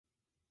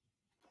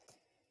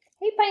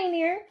Hey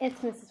Pioneer, it's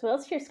Mrs.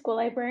 Wills, your school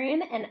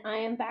librarian, and I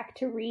am back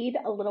to read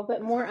a little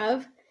bit more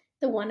of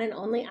The One and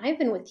Only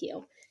Ivan with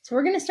you. So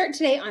we're going to start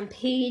today on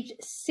page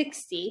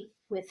 60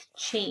 with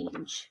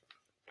change.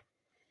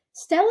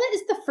 Stella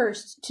is the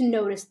first to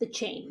notice the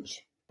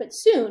change, but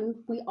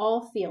soon we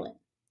all feel it.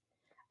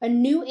 A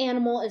new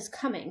animal is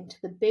coming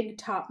to the Big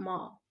Top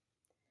Mall.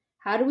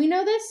 How do we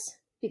know this?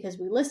 Because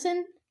we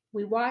listen,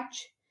 we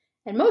watch,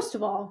 and most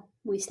of all,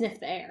 we sniff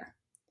the air.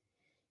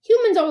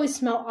 Humans always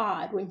smell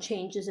odd when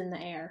change is in the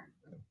air,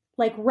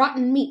 like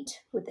rotten meat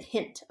with a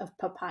hint of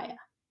papaya.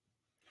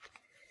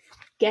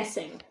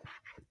 Guessing.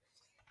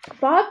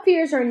 Bob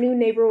fears our new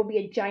neighbor will be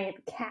a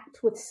giant cat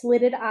with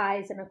slitted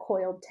eyes and a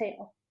coiled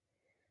tail.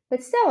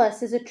 But Stella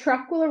says a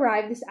truck will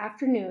arrive this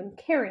afternoon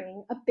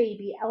carrying a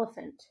baby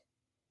elephant.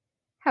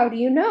 How do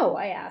you know?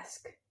 I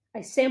ask. I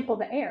sample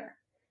the air,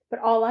 but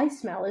all I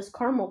smell is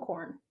caramel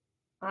corn.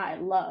 I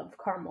love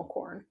caramel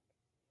corn.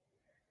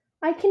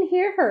 I can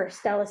hear her,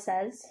 Stella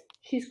says.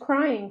 She's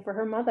crying for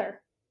her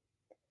mother.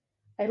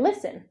 I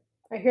listen.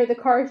 I hear the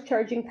cars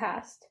charging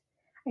past.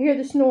 I hear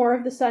the snore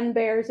of the sun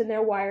bears in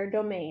their wire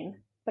domain,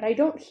 but I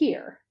don't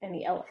hear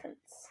any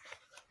elephants.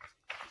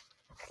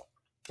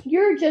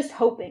 You're just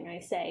hoping, I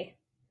say.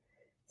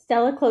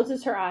 Stella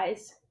closes her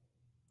eyes.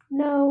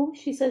 No,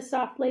 she says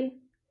softly.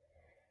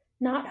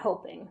 Not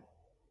hoping.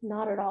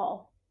 Not at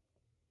all.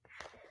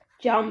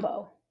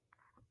 Jumbo.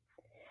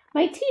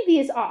 My TV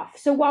is off,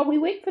 so while we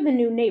wait for the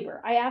new neighbor,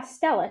 I ask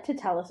Stella to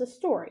tell us a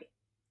story.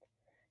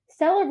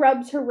 Stella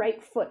rubs her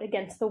right foot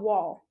against the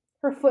wall.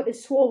 Her foot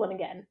is swollen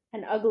again,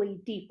 an ugly,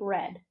 deep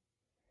red.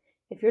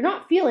 If you're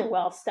not feeling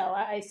well,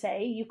 Stella, I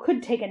say, you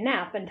could take a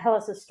nap and tell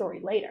us a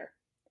story later.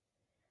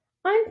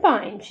 I'm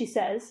fine, she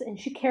says, and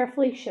she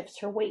carefully shifts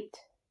her weight.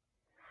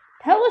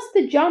 Tell us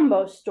the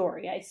Jumbo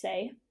story, I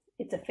say.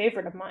 It's a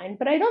favorite of mine,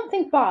 but I don't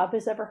think Bob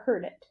has ever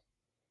heard it.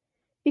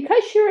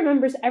 Because she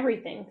remembers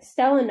everything,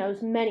 Stella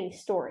knows many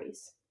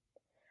stories.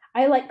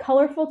 I like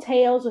colorful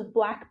tales with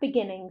black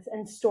beginnings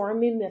and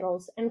stormy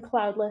middles and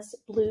cloudless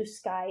blue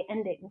sky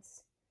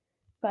endings.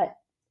 But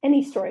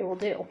any story will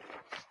do.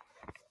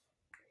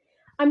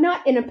 I'm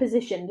not in a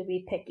position to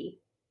be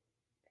picky.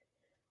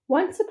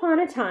 Once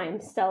upon a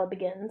time, Stella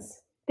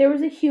begins, there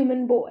was a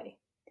human boy.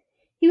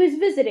 He was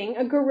visiting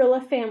a gorilla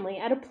family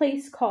at a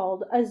place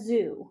called a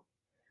zoo.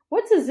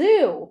 What's a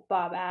zoo?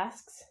 Bob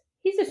asks.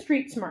 He's a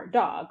street-smart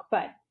dog,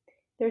 but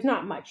there's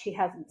not much he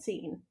hasn't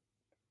seen.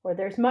 Or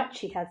there's much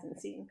he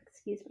hasn't seen,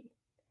 excuse me.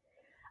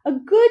 A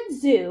good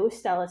zoo,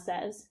 Stella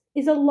says,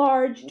 is a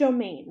large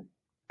domain,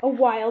 a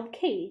wild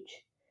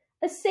cage,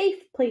 a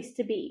safe place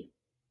to be.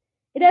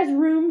 It has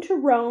room to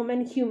roam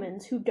and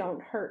humans who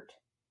don't hurt.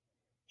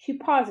 She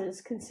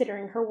pauses,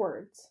 considering her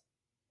words.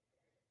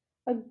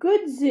 A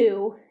good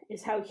zoo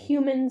is how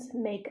humans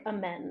make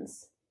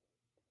amends.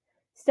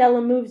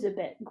 Stella moves a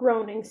bit,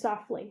 groaning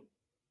softly.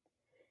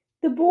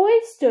 The boy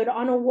stood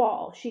on a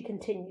wall, she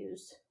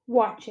continues,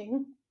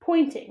 watching,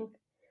 pointing,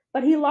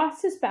 but he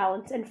lost his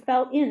balance and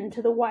fell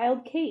into the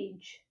wild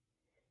cage.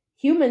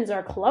 Humans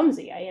are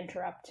clumsy, I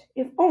interrupt.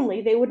 If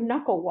only they would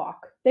knuckle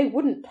walk, they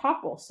wouldn't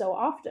topple so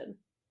often.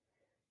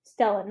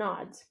 Stella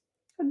nods.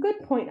 A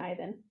good point,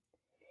 Ivan.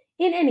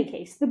 In any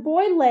case, the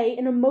boy lay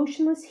in a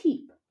motionless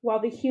heap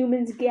while the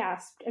humans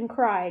gasped and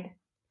cried.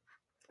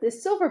 The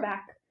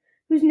silverback,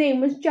 whose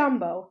name was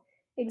Jumbo,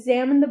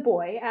 examined the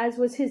boy, as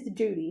was his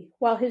duty,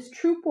 while his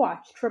troop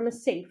watched from a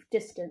safe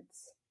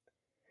distance.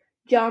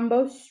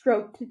 Jumbo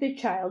stroked the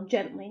child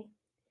gently.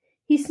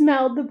 He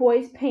smelled the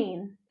boy's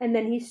pain, and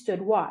then he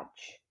stood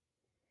watch.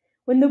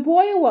 When the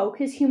boy awoke,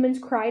 his humans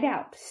cried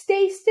out,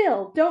 "Stay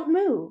still, don't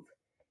move,"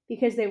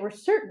 because they were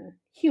certain,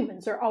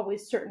 humans are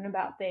always certain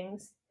about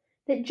things,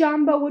 that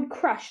Jumbo would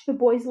crush the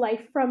boy's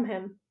life from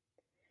him.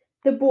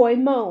 The boy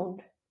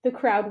moaned. The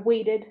crowd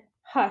waited,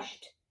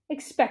 hushed,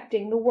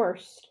 expecting the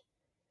worst.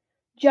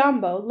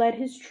 Jumbo led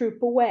his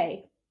troop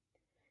away.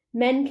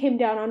 Men came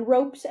down on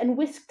ropes and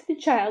whisked the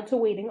child to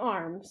waiting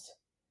arms.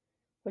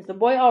 Was the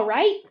boy all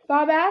right?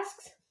 Bob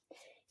asks.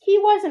 He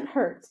wasn't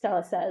hurt,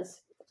 Stella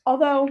says,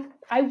 although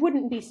I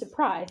wouldn't be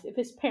surprised if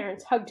his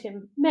parents hugged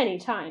him many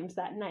times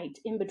that night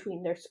in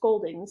between their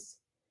scoldings.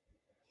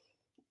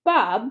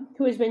 Bob,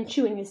 who has been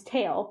chewing his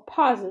tail,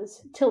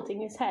 pauses,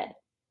 tilting his head.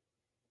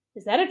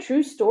 Is that a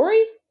true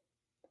story?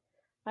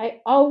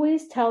 I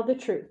always tell the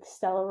truth,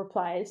 Stella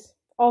replies,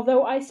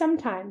 although I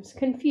sometimes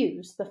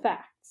confuse the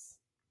facts.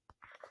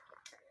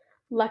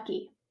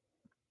 Lucky.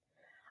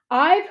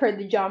 I've heard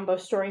the Jumbo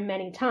story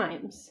many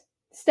times.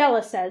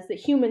 Stella says that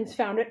humans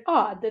found it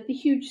odd that the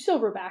huge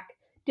silverback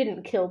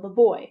didn't kill the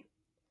boy.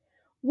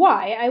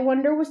 Why, I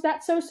wonder, was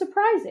that so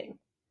surprising?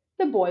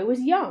 The boy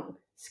was young,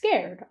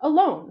 scared,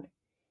 alone.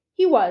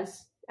 He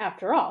was,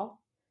 after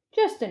all,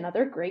 just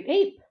another great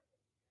ape.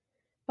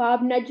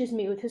 Bob nudges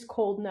me with his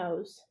cold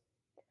nose.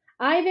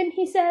 Ivan,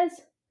 he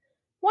says,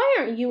 why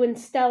aren't you and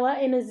Stella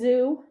in a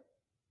zoo?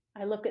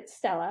 I look at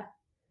Stella.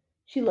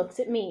 She looks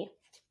at me.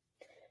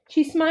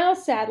 She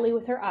smiles sadly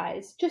with her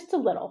eyes, just a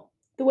little,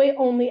 the way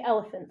only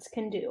elephants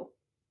can do.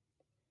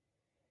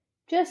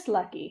 Just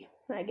lucky,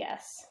 I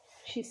guess.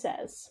 she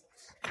says.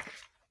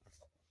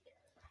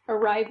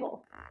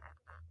 Arrival.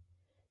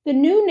 The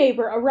new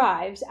neighbor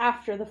arrives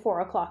after the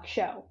 4 o'clock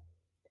show.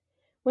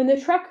 When the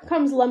truck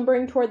comes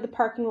lumbering toward the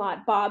parking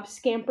lot, Bob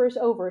scampers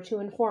over to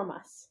inform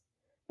us.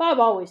 Bob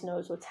always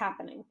knows what's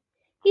happening.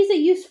 He's a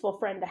useful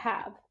friend to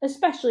have,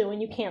 especially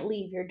when you can't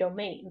leave your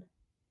domain.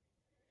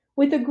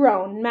 With a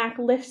groan, Mac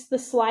lifts the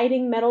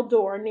sliding metal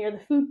door near the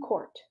food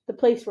court, the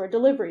place where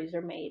deliveries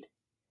are made.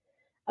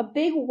 A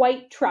big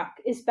white truck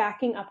is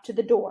backing up to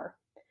the door,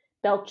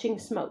 belching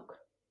smoke.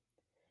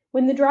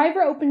 When the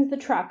driver opens the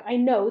truck, I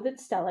know that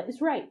Stella is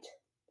right.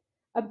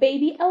 A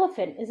baby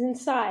elephant is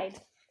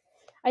inside.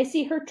 I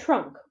see her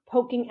trunk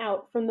poking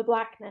out from the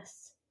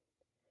blackness.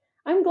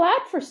 I'm glad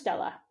for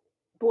Stella,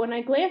 but when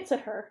I glance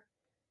at her,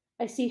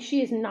 I see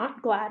she is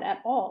not glad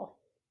at all.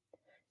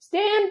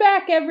 Stand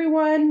back,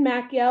 everyone,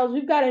 Mac yells.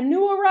 We've got a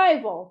new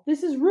arrival.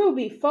 This is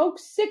Ruby,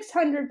 folks.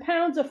 600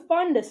 pounds of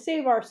fun to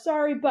save our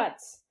sorry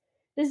butts.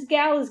 This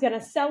gal is going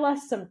to sell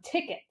us some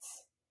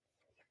tickets.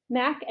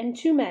 Mac and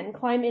 2 men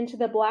climb into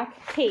the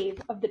black cave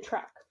of the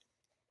truck.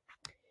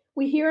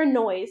 We hear a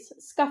noise,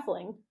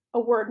 scuffling, a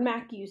word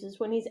Mac uses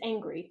when he's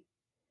angry.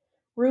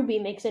 Ruby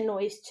makes a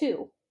noise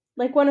too,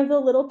 like one of the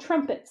little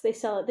trumpets they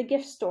sell at the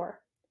gift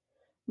store.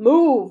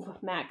 Move,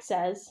 Mac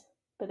says,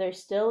 but there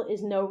still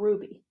is no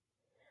Ruby.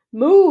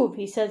 Move,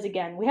 he says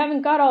again. We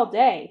haven't got all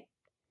day.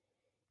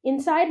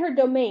 Inside her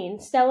domain,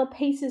 Stella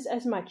paces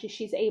as much as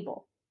she's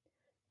able.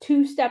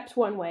 2 steps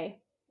one way,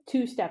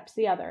 2 steps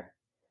the other.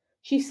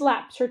 She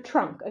slaps her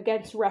trunk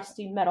against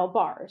rusty metal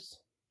bars.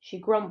 She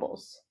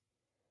grumbles.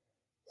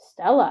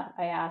 Stella,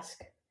 I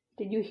ask,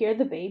 did you hear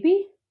the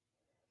baby?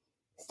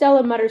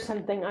 Stella mutters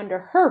something under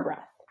her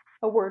breath,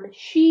 a word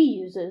she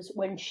uses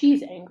when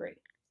she's angry.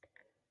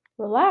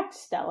 Relax,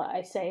 Stella,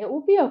 I say. It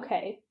will be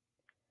okay.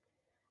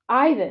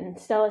 Ivan,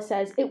 Stella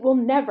says, it will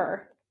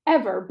never,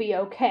 ever be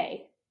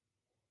okay.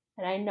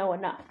 And I know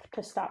enough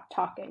to stop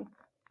talking.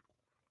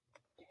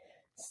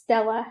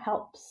 Stella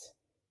helps.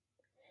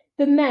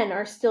 The men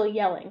are still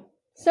yelling.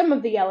 Some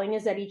of the yelling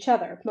is at each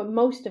other, but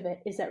most of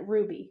it is at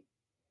Ruby.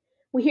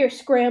 We hear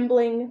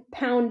scrambling,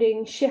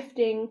 pounding,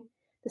 shifting.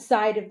 The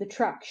side of the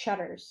truck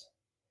shudders.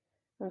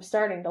 I'm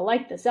starting to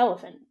like this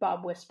elephant,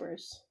 Bob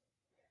whispers.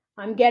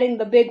 I'm getting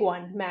the big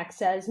one, Mac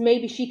says.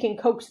 Maybe she can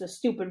coax the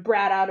stupid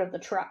brat out of the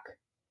truck.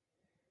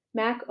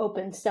 Mac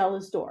opens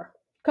Stella's door.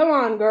 Come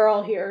on,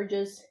 girl, he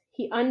urges.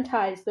 He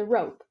unties the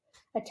rope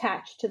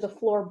attached to the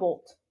floor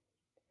bolt.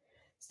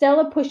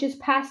 Stella pushes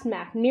past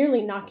Mac,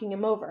 nearly knocking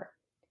him over.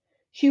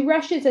 She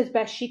rushes as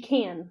best she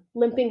can,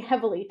 limping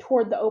heavily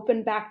toward the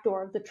open back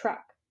door of the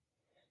truck.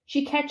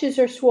 She catches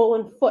her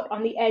swollen foot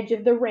on the edge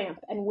of the ramp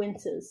and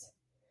winces.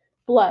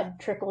 Blood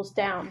trickles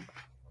down.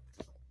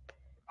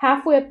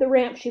 Halfway up the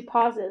ramp, she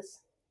pauses.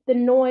 The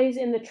noise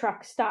in the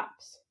truck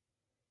stops.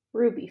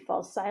 Ruby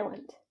falls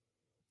silent.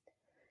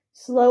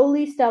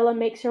 Slowly, Stella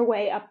makes her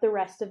way up the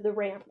rest of the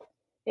ramp.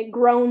 It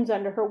groans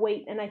under her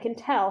weight, and I can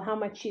tell how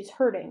much she's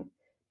hurting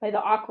by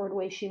the awkward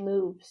way she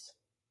moves.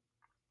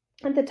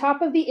 At the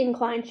top of the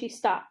incline, she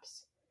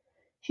stops.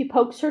 She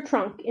pokes her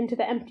trunk into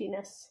the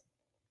emptiness.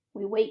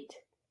 We wait.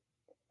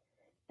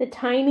 The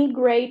tiny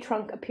gray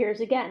trunk appears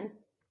again.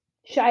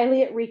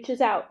 Shyly, it reaches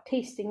out,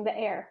 tasting the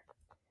air.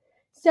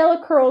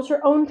 Stella curls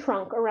her own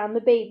trunk around the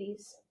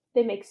baby's.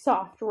 They make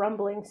soft,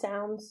 rumbling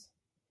sounds.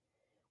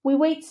 We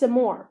wait some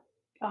more.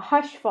 A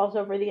hush falls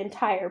over the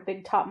entire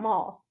Big Top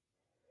Mall.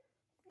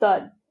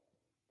 Thud,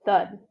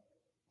 thud.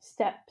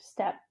 Step,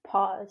 step,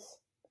 pause.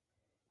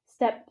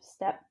 Step,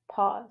 step,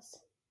 pause.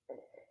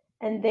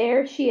 And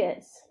there she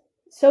is,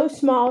 so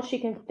small she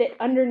can fit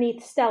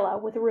underneath Stella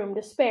with room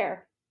to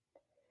spare.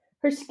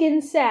 Her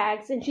skin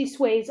sags and she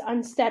sways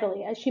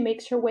unsteadily as she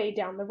makes her way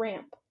down the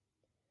ramp.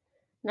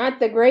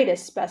 Not the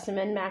greatest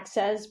specimen, Max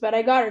says, but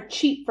I got her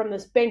cheap from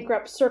this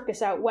bankrupt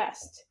circus out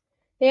west.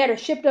 They had her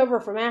shipped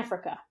over from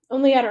Africa,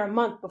 only had her a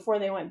month before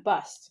they went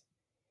bust.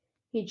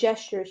 He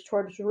gestures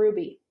towards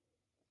Ruby.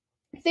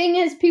 Thing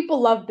is, people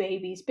love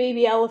babies,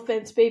 baby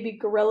elephants, baby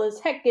gorillas,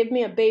 heck, give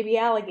me a baby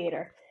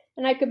alligator,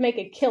 and I could make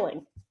a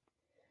killing.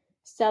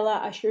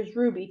 Stella ushers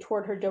Ruby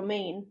toward her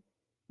domain.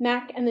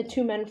 Mac and the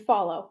 2 men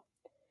follow.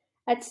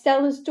 At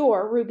Stella's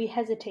door, Ruby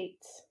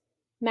hesitates.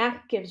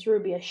 Mac gives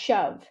Ruby a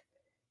shove,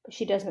 but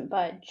she doesn't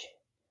budge.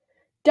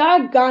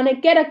 Doggone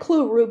it, get a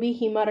clue, Ruby,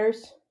 he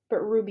mutters,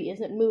 but Ruby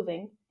isn't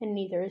moving, and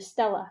neither is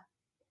Stella.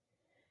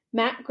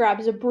 Mac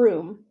grabs a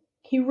broom.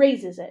 He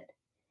raises it.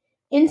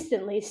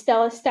 Instantly,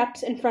 Stella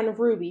steps in front of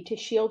Ruby to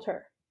shield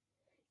her.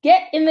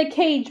 Get in the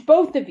cage,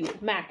 both of you,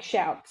 Mac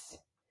shouts.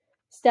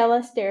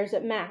 Stella stares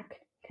at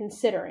Mac,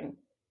 considering.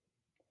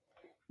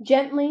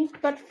 Gently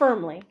but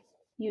firmly,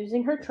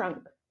 using her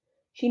trunk,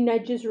 she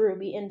nudges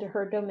Ruby into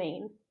her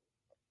domain.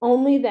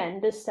 Only then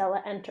does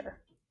Stella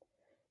enter.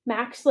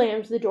 Mac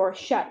slams the door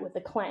shut with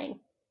a clang.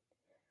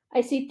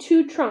 I see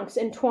 2 trunks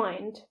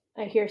entwined.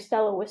 I hear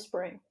Stella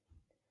whispering.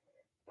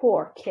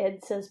 Poor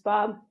kid, says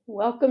Bob.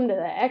 Welcome to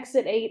the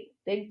Exit 8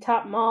 Big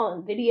Top Mall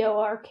and Video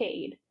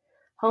Arcade,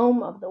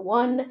 home of the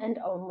one and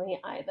only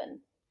Ivan.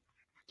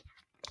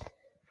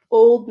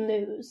 Old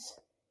news.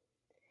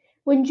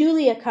 When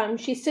Julia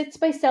comes, she sits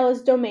by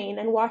Stella's domain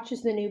and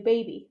watches the new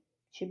baby.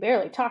 She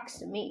barely talks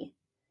to me.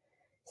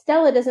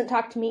 Stella doesn't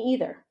talk to me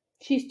either.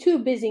 She's too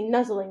busy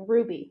nuzzling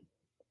Ruby.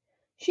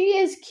 She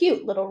is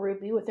cute, little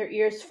Ruby, with her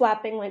ears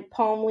flapping like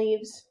palm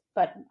leaves,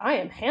 but I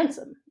am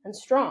handsome and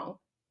strong.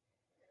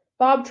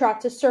 Bob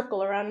trots a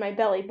circle around my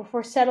belly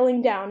before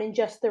settling down in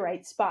just the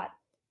right spot.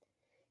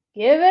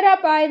 "Give it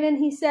up, Ivan,"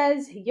 he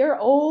says. "You're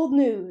old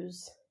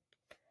news."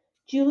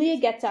 Julia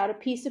gets out a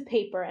piece of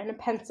paper and a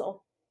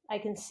pencil. I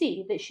can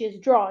see that she is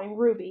drawing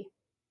Ruby.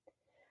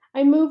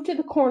 I move to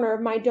the corner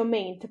of my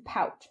domain to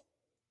pout.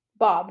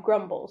 Bob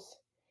grumbles.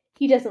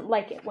 He doesn't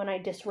like it when I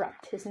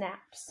disrupt his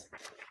naps.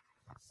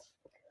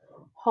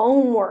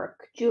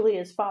 "Homework,"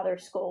 Julia's father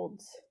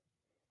scolds.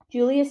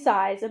 Julia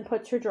sighs and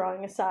puts her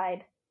drawing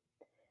aside.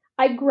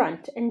 I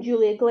grunt and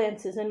Julia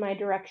glances in my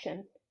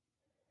direction.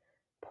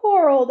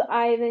 "Poor old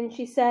Ivan,"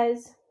 she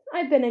says.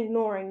 "I've been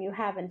ignoring you,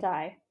 haven't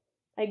I?"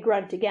 I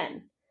grunt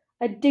again,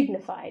 a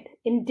dignified,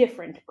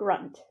 indifferent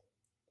grunt.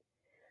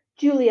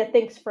 Julia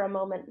thinks for a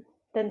moment,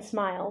 then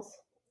smiles.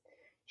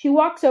 She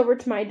walks over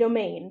to my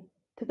domain,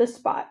 to the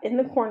spot in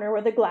the corner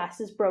where the glass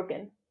is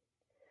broken.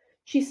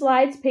 She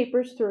slides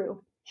papers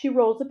through. She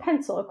rolls a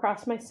pencil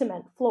across my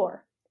cement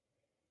floor.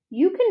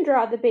 "You can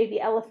draw the baby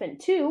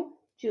elephant too,"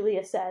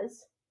 Julia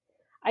says.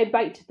 I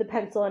bite the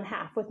pencil in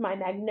half with my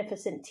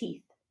magnificent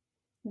teeth.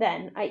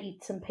 Then I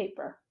eat some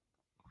paper.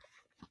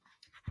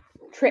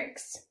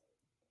 Tricks.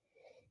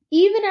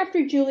 Even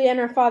after Julia and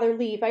her father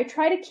leave, I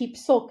try to keep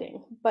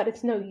sulking, but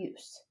it's no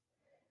use.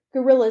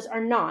 Gorillas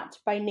are not,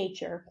 by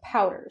nature,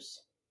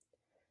 pouters.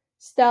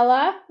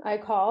 "Stella," I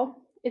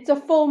call. "It's a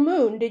full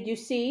moon, did you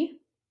see?"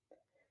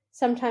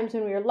 Sometimes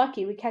when we are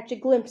lucky, we catch a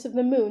glimpse of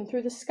the moon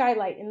through the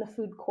skylight in the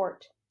food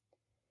court.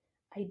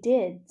 "I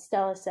did,"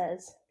 Stella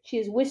says. She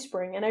is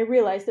whispering, and I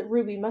realize that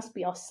Ruby must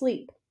be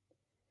asleep.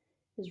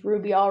 "Is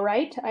Ruby all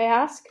right?" I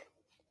ask.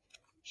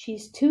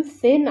 "She's too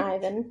thin,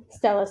 Ivan,"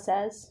 Stella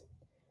says.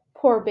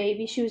 "Poor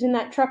baby, she was in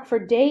that truck for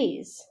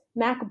days.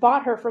 Mac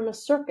bought her from a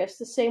circus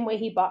the same way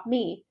he bought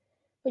me,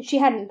 but she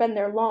hadn't been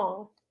there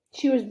long.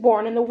 She was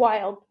born in the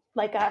wild,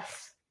 like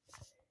us."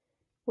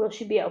 "Will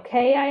she be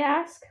okay?" I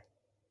ask.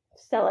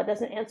 Stella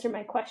doesn't answer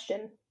my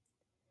question.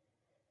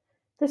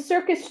 "The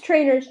circus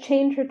trainers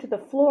chained her to the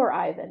floor,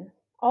 Ivan.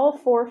 All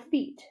 4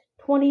 feet,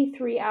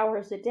 23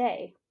 hours a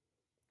day."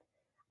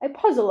 I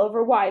puzzle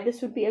over why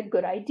this would be a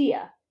good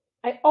idea.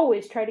 I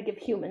always try to give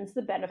humans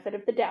the benefit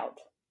of the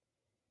doubt.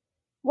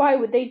 "Why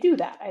would they do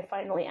that?" I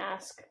finally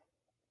ask.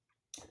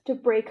 "To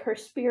break her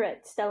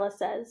spirit," Stella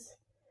says,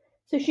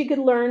 "so she could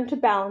learn to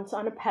balance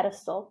on a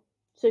pedestal,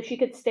 so she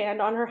could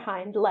stand on her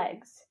hind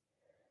legs,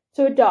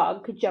 so a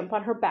dog could jump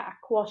on her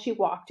back while she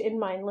walked in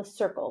mindless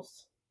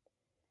circles."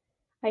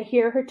 I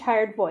hear her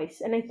tired voice,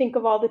 and I think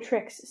of all the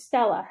tricks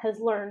Stella has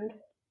learned.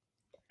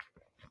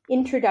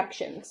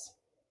 Introductions.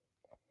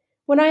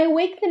 When I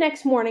awake the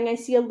next morning, I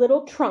see a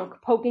little trunk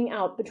poking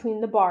out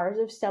between the bars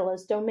of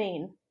Stella's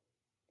domain.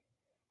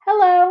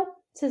 "Hello,"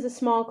 says a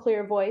small,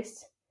 clear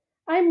voice.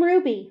 "I'm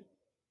Ruby."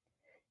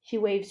 She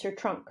waves her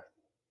trunk.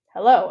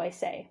 "Hello," I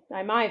say.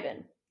 "I'm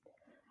Ivan."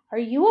 "Are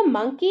you a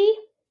monkey?"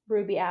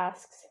 Ruby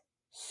asks.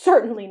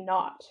 "Certainly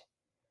not."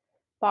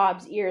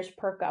 Bob's ears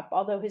perk up,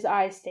 although his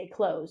eyes stay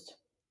closed.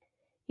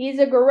 "He's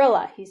a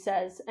gorilla," he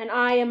says, "and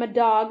I am a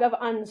dog of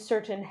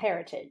uncertain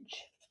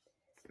heritage."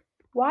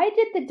 "Why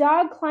did the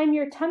dog climb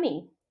your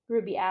tummy?"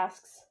 Ruby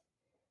asks.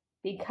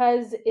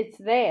 "Because it's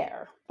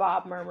there,"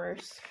 Bob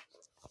murmurs.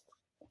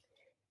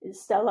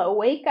 "Is Stella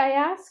awake?" I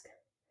ask.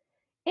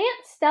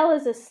 "Aunt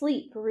Stella's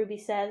asleep," Ruby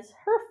says.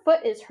 "Her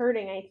foot is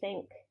hurting, I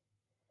think."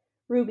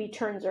 Ruby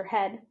turns her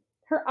head.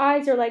 Her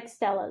eyes are like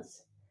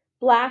Stella's,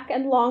 black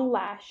and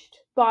long-lashed,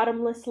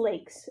 bottomless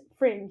lakes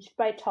fringed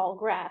by tall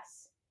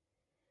grass.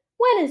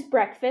 "When is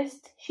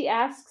breakfast?" she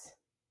asks.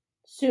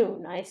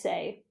 "Soon," I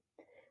say,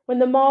 "when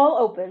the mall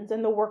opens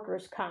and the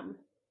workers come."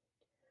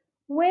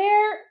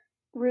 "Where—"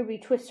 Ruby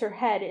twists her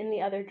head in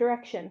the other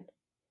direction.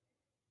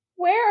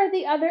 "Where are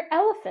the other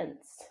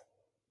elephants?"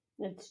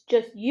 "It's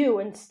just you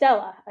and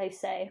Stella," I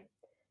say,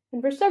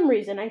 and for some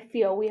reason I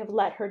feel we have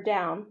let her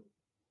down.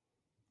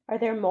 "Are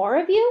there more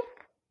of you?"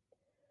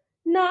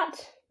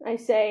 "Not," I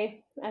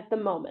say, "at the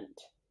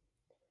moment."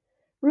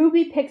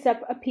 Ruby picks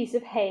up a piece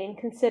of hay and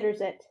considers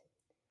it.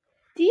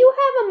 "Do you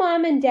have a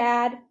mom and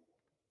dad?"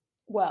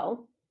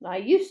 "Well, I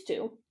used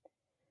to."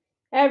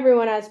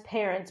 "Everyone has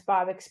parents,"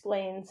 Bob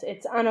explains.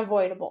 "It's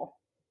unavoidable."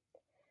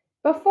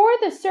 "Before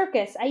the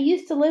circus, I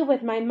used to live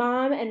with my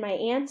mom and my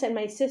aunts and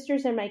my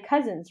sisters and my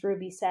cousins,"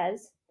 Ruby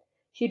says.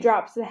 She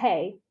drops the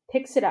hay,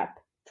 picks it up,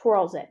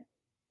 twirls it.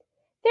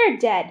 "They're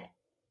dead."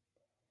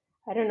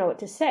 I don't know what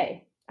to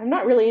say. I'm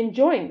not really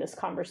enjoying this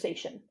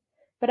conversation,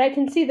 but I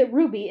can see that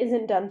Ruby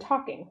isn't done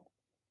talking.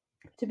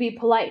 To be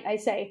polite, I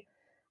say,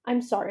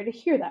 "I'm sorry to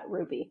hear that,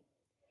 Ruby."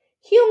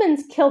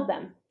 "Humans killed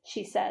them,"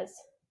 she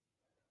says.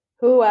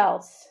 "Who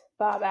else?"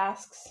 Bob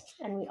asks,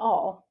 and we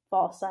all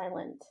fall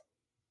silent.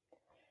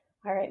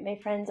 All right, my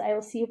friends, I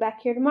will see you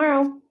back here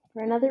tomorrow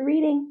for another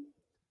reading.